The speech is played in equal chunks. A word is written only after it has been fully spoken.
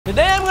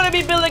Today, I'm going to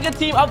be building a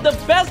team of the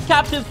best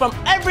captains from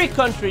every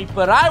country,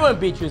 but I won't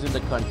be choosing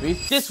the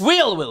countries. This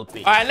wheel will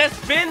be. All right, let's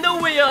spin the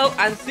wheel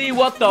and see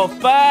what the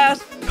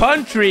first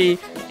country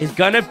is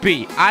going to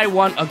be. I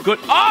want a good...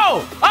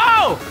 Oh!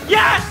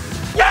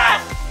 Yes!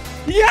 Yes!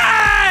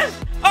 Yes!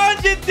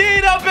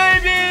 Argentina,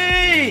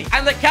 baby!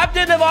 And the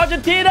captain of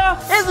Argentina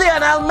is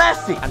Lionel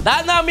Messi. And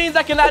that now means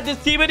I can add this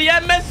team of the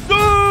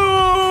Messi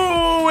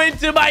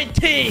into my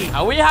team.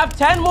 And we have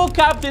 10 more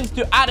captains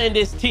to add in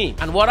this team.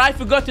 And what I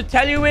forgot to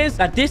tell you is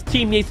that this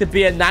team needs to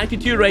be a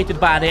 92 rated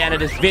by the end of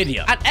this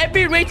video. And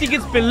every rating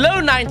is below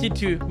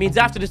 92 means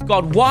I have to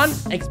discard one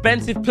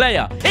expensive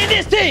player in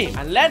this team.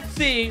 And let's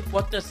see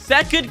what the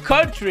second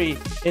country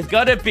is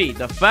gonna be.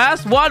 The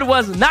first one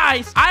was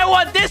nice. I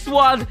want this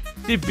one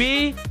to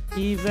be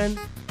even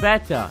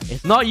better.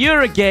 It's not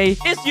Uruguay,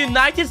 it's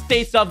United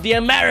States of the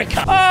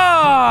America.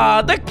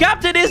 Oh, the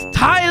captain is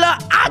Tyler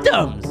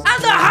Adams.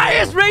 And the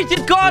highest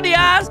rated card he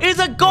has is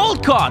a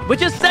gold card,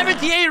 which is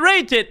 78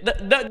 rated.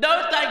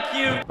 No, thank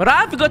you. But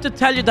I forgot to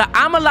tell you that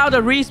I'm allowed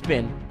a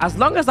respin as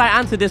long as I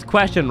answer this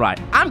question right.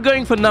 I'm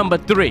going for number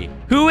 3,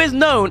 who is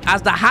known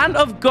as the hand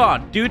of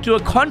God due to a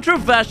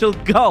controversial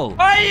goal.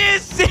 Are you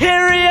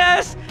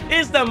serious?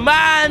 It's the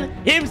man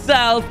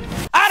himself,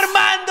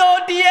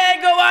 Armando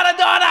Diego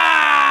Maradona!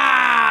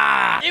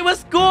 It was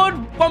scored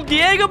from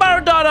Diego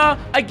Maradona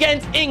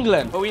against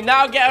England. But we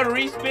now get a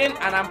respin,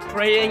 and I'm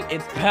praying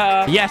it's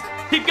better. Yes.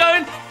 Keep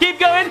going. Keep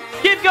going.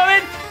 Keep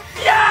going.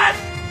 Yes!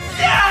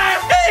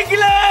 Yes!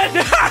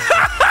 England!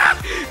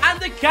 And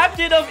the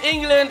captain of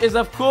England is,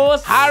 of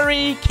course,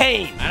 Harry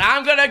Kane. And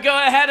I'm going to go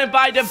ahead and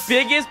buy the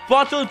biggest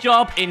bottle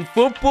job in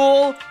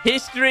football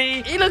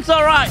history. He looks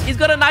all right. He's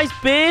got a nice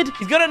beard.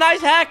 He's got a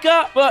nice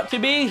haircut. But to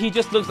me, he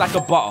just looks like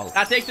a bottle.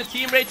 That takes the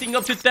team rating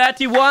up to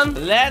 31.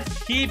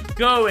 Let's keep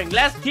going.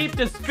 Let's keep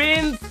the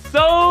spins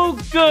so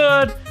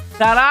good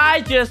that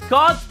I just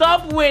can't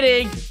stop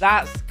winning.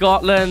 That's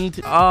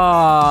Scotland. Oh,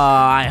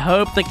 I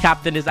hope the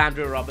captain is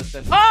Andrew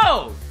Robertson.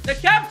 Oh, the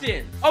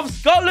captain of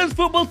Scotland's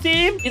football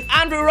team is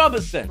Andrew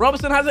Robertson.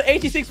 Robertson has an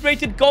 86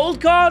 rated gold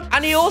card,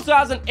 and he also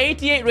has an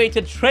 88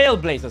 rated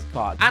Trailblazers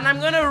card. And I'm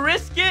going to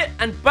risk it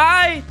and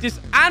buy this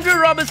Andrew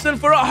Robertson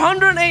for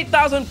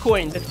 108,000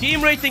 coins. The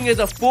team rating is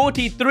a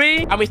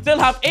 43, and we still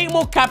have 8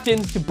 more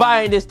captains to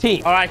buy in this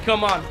team. All right,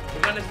 come on.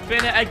 We're going to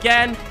spin it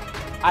again.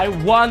 I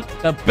want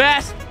the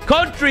best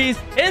countries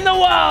in the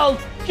world.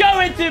 Show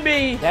it to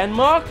me.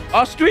 Denmark,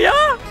 Austria.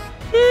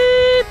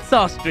 It's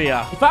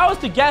Austria. If I was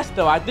to guess,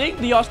 though, I think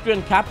the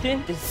Austrian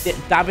captain is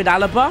David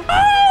Alaba.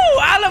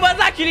 Oh, Alaba's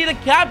actually the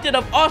captain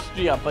of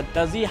Austria. But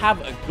does he have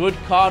a good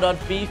card on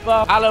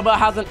FIFA? Alaba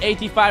has an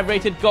 85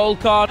 rated gold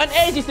card, an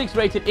 86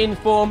 rated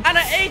inform, and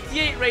an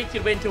 88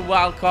 rated winter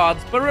wild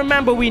cards. But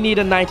remember, we need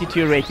a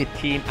 92 rated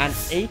team, and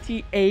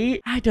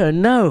 88, I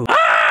don't know.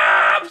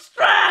 I'm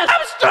stressed.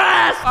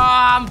 Oh,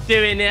 I'm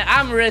doing it.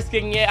 I'm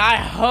risking it. I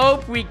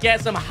hope we get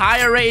some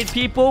higher rated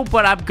people,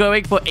 but I'm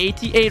going for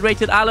 88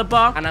 rated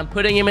Alaba, and I'm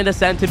putting him in the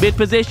center mid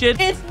position.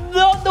 It's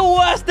not the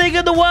worst thing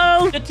in the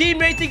world. The team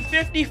rating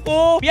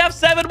 54. We have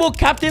 7 more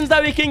captains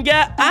that we can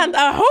get, and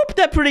I hope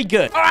they're pretty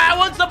good. All right, I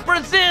want some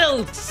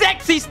Brazil.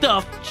 Sexy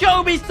stuff.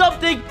 Show me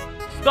something.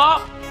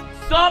 Stop.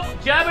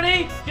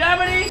 Germany.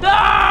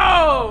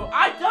 No,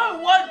 I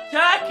don't want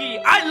Turkey.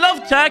 I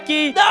love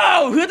Turkey.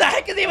 No, who the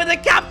heck is even the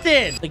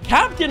captain? The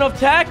captain of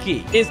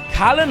Turkey is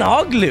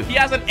Calhanoglu. He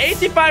has an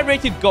 85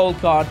 rated gold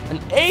card,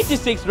 an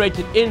 86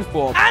 rated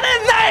inform, and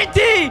a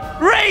 90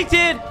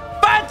 rated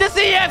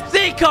Fantasy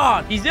FC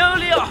card. He's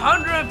only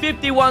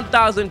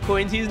 151,000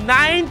 coins. He's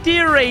 90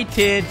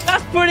 rated.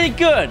 That's pretty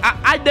good.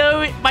 I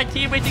know my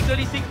team rating is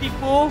only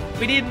 64.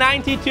 We need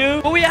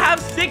 92. But we have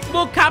 6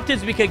 more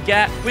captains we could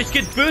get, which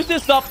could boost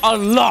us up a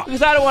lot.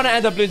 Because I don't want to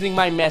end up losing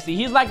my Messi.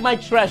 He's like my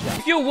treasure.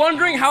 If you're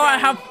wondering how I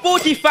have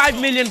 45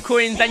 million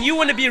coins and you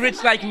want to be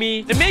rich like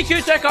me, then make sure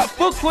you check out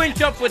Book Coin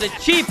Shop for the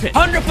cheapest,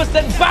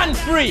 100%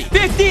 ban-free,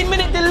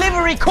 15-minute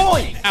delivery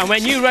coin. And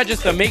when you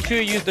register, make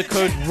sure you use the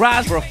code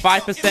RAZ for a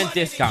 5%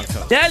 discount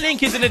code. Their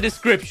link is in the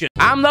description.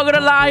 I'm not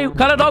gonna lie,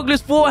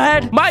 Calhanoglu's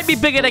forehead might be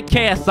bigger than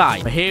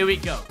KSI. But here we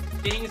go.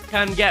 Things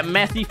can get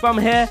messy from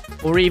here,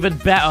 or even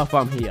better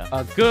from here.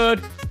 A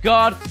good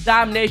god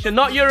damnation.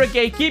 Not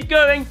Uruguay. Keep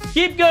going.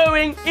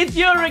 It's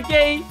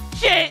Uruguay.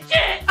 Shit.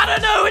 I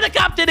don't know who the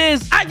captain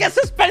is. I get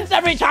suspense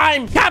every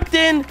time.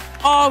 Captain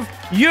of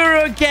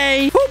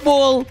Uruguay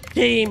football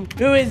team.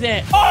 Who is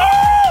it?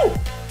 Oh!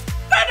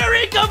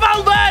 Federico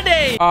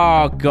Valverde!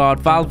 Oh, God.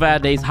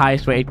 Valverde's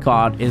highest rated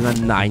card is a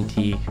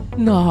 90.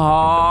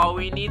 No,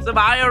 we need some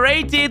higher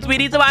rated. Oh,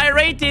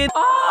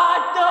 I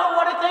don't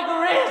want to take a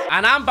risk.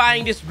 And I'm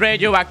buying this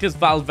radioactive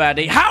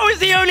Valverde. How is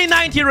he only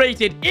 90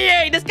 rated?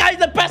 EA, this guy's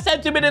the best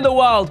sentiment in the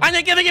world. And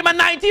you're giving him a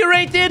 90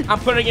 rated? I'm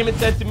putting him in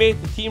sentiment.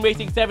 The team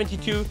rating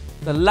 72.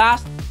 The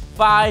last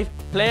 5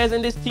 players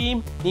in this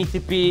team need to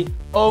be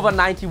over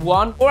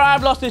 91, or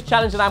I've lost this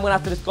challenge and I'm gonna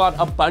have to discard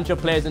a bunch of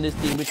players in this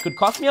team, which could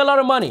cost me a lot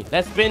of money.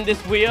 Let's spin this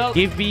wheel.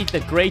 Give me the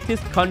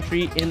greatest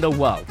country in the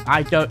world.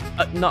 I don't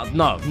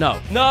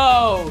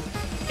no.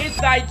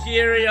 It's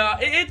Nigeria.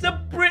 It's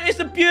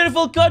a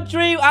beautiful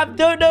country. I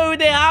don't know who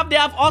they have. They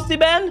have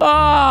Osimhen.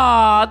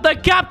 Ah, the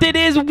captain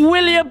is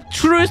William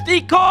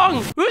Trusty Kong.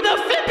 Who the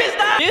flip is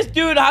that? This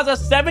dude has a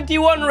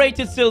 71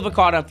 rated silver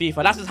card on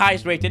FIFA. That's his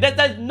highest rated.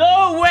 There's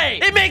no way.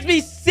 It makes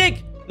me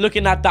sick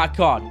looking at that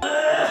card.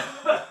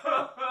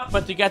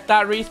 But to get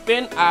that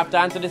respin, I have to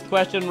answer this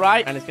question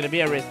right, and it's going to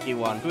be a risky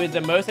one. Who is the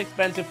most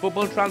expensive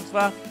football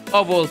transfer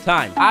of all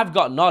time? I've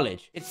got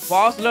knowledge. It's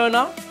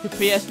Barcelona to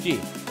PSG.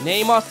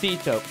 Neymar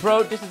Cito.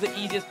 Bro, this is the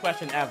easiest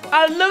question ever.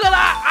 And look at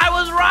that. I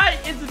was right.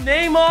 It's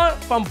Neymar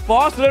from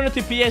Barcelona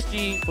to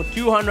PSG for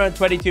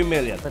 222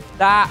 million. But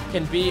that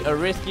can be a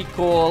risky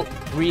call,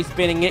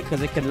 respinning it,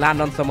 because it can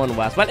land on someone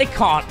else. Well, it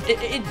can't.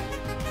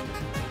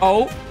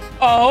 Oh!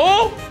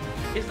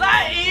 Is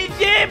that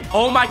Egypt?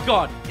 Oh my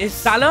God. Is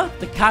Salah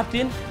the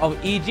captain of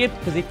Egypt?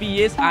 Because if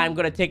he is, I'm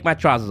going to take my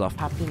trousers off.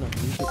 Captain of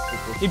Egypt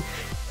football team.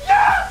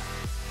 Yes!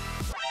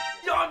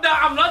 No,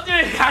 I'm not doing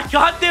it. I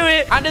can't do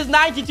it. And this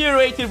 92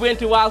 rated win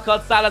to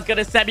wildcard Salah's going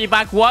to send me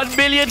back 1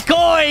 million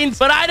coins.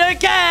 But I don't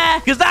care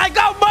because I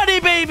got money,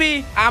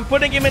 baby. I'm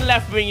putting him in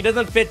left wing. He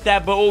doesn't fit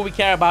there, but all we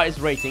care about is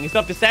rating. It's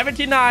up to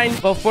 79.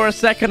 But for a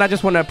second, I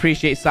just want to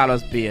appreciate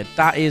Salah's beard.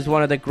 That is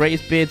one of the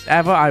greatest beards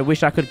ever. I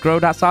wish I could grow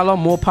that, Salah.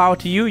 More power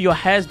to you. Your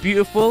hair's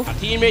beautiful. Our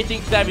team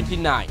rating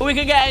 79. But we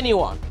can get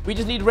anyone. We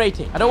just need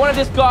rating. I don't want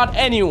to discard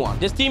anyone.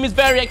 This team is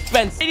very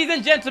expensive. Ladies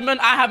and gentlemen,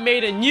 I have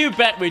made a new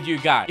bet with you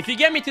guys. If you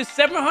get me to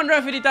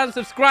 750,000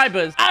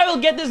 subscribers, I will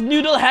get this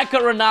noodle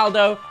haircut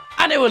Ronaldo,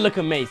 and it will look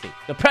amazing.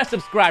 So press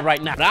subscribe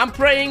right now. But I'm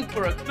praying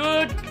for a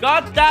good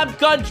goddamn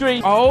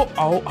country. Oh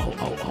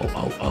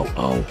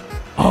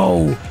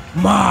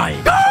my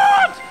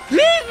God!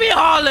 Leave me,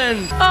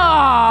 Haaland!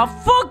 Ah,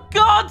 for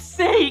God's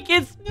sake,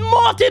 it's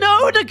Martin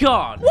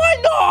Odegaard. Why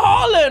not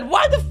Haaland?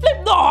 Why the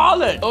flip not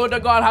Haaland?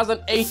 Odegaard has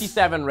an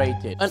 87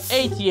 rated, an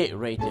 88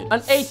 rated,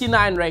 an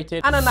 89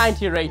 rated, and a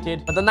 90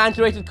 rated. But the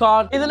 90 rated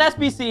card is an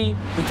SBC,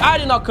 which I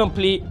did not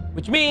complete,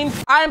 which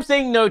means I am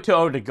saying no to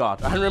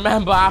Odegaard. And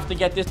remember, I have to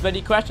get this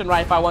bloody question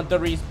right if I want the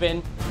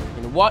respin.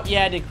 In what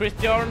year did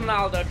Cristiano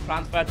Ronaldo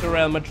transfer to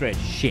Real Madrid?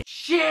 Shit.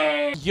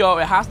 Yo,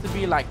 it has to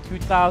be like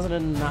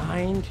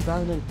 2009,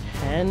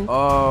 2010.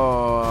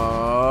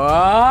 Oh.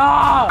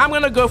 I'm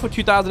gonna go for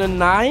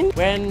 2009.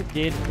 When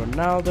did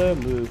Ronaldo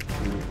move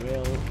to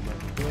Real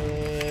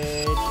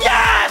Madrid?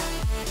 Yes!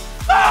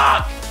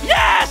 Fuck!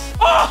 Yes!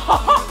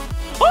 Oh!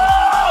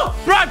 Oh!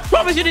 Bro, I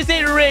promise you this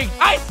ain't rigged.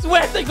 I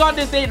swear to God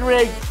this ain't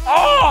rigged.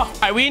 Oh! All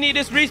right, we need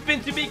this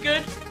respin to be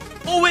good.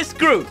 Or we're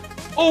screwed.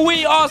 Or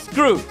we are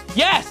screwed.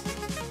 Yes!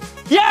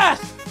 Yes!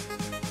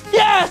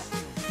 Yes!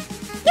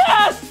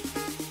 Yes!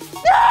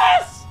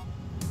 Yes!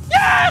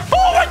 Yes!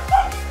 Oh my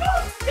God!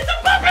 It's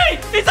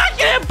Mbappe! It's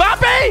actually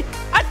Mbappe!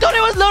 I thought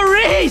it was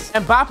Lloris!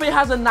 Mbappe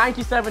has a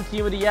 97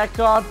 team of the year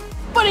card,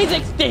 but he's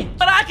extinct.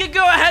 But I could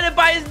go ahead and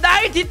buy his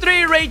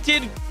 93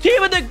 rated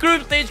team of the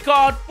group stage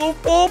card for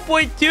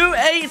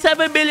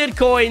 4.287 million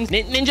coins.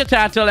 Ninja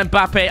Turtle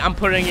Mbappe, I'm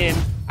putting him.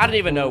 I don't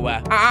even know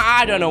where.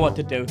 I don't know what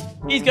to do.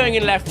 He's going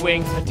in left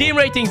wing. The team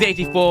rating's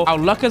 84. Our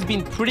luck has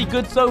been pretty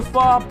good so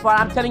far, but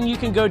I'm telling you, it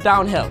can go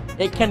downhill.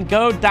 It can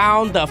go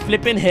down the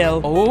flipping hill.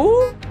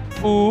 Oh,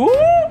 ooh.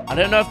 I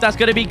don't know if that's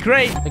going to be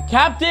great. The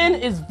captain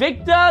is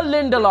Victor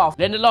Lindelof.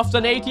 Lindelof's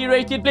an 80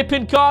 rated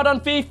flipping card on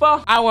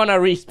FIFA. I want a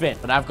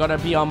respin, but I've got to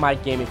be on my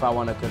game if I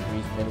want a good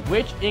respin.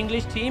 Which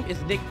English team is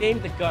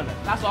nicknamed the Gunners?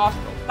 That's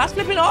Arsenal. That's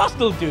flipping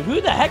Arsenal, dude. Who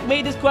the heck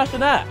made this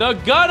question up? The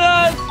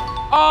Gunners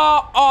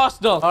are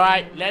Arsenal. All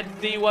right, let's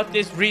see what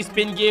this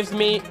respin gives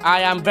me.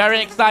 I am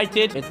very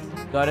excited. It's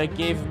gotta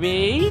give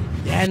me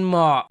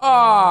Denmark.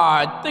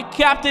 Oh, the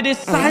captain is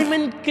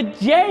Simon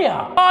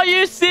Kajaya. Are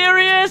you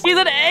serious? He's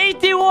an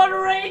 81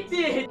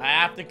 rated. I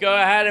have to go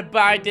ahead and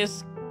buy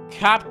this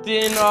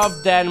captain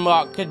of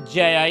Denmark,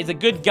 Kajaya. He's a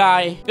good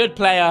guy, good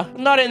player,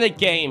 not in the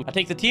game. I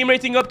take the team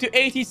rating up to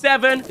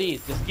 87.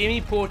 Please, just give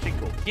me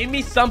Portugal. Give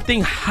me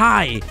something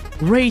high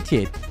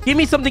rated. Give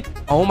me something.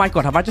 Oh my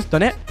God, have I just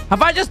done it?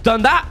 Have I just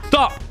done that?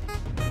 Stop.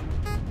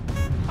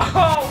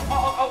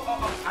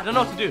 Oh. I don't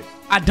know what to do.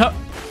 I don't.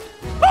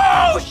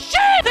 Oh,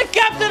 shit! The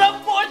captain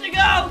of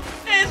Portugal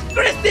is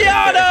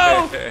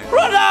Cristiano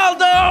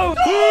Ronaldo!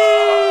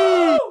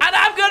 Woo! And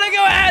I'm gonna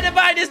go ahead and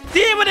buy this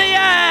team of the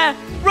year,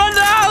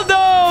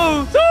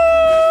 Ronaldo!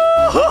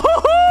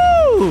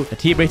 Woo! The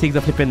team ratings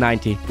are flipping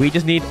 90. We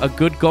just need a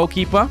good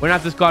goalkeeper. We're gonna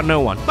have to discard no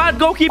one. Bad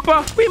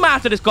goalkeeper, we might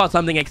have to discard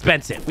something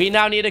expensive. We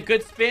now need a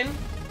good spin.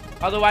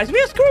 Otherwise,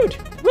 we're screwed.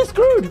 We're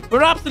screwed.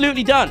 We're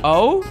absolutely done.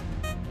 Oh!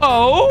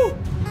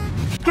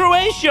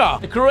 Croatia.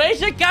 The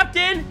Croatia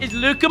captain is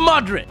Luka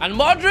Modric. And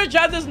Modric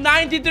has his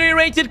 93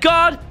 rated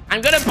card. I'm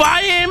going to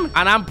buy him.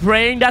 And I'm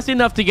praying that's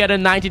enough to get a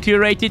 92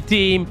 rated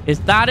team. Is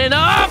that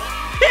enough?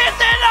 It's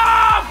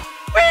enough!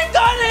 We've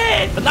done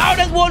it! But now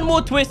there's one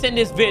more twist in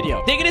this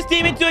video. Taking this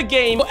team into a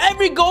game. For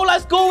every goal I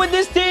score with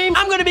this team,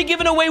 I'm going to be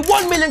giving away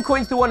 1 million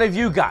coins to one of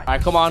you guys. All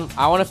right, come on.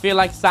 I want to feel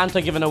like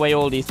Santa giving away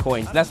all these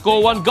coins. Let's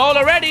score 1 goal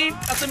already.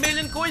 That's 1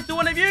 million coins to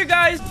one of you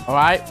guys. All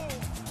right.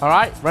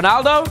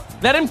 Ronaldo,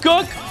 let him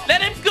cook.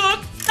 Let him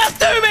cook. That's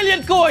 2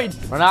 million coins.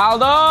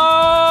 Ronaldo.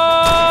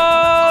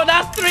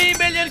 That's 3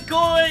 million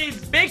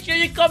coins. Make sure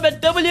you comment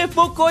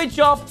W4 coin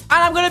shop, and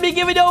I'm going to be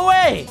giving it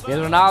away. Here's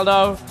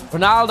Ronaldo.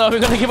 Ronaldo,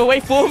 we're going to give away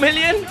 4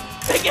 million.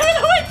 They're giving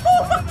away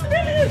 4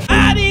 million.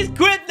 And he's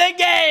quit the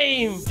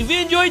game. If you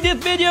enjoyed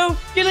this video,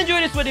 you'll enjoy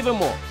this one even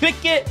more.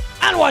 Click it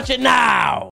and watch it now.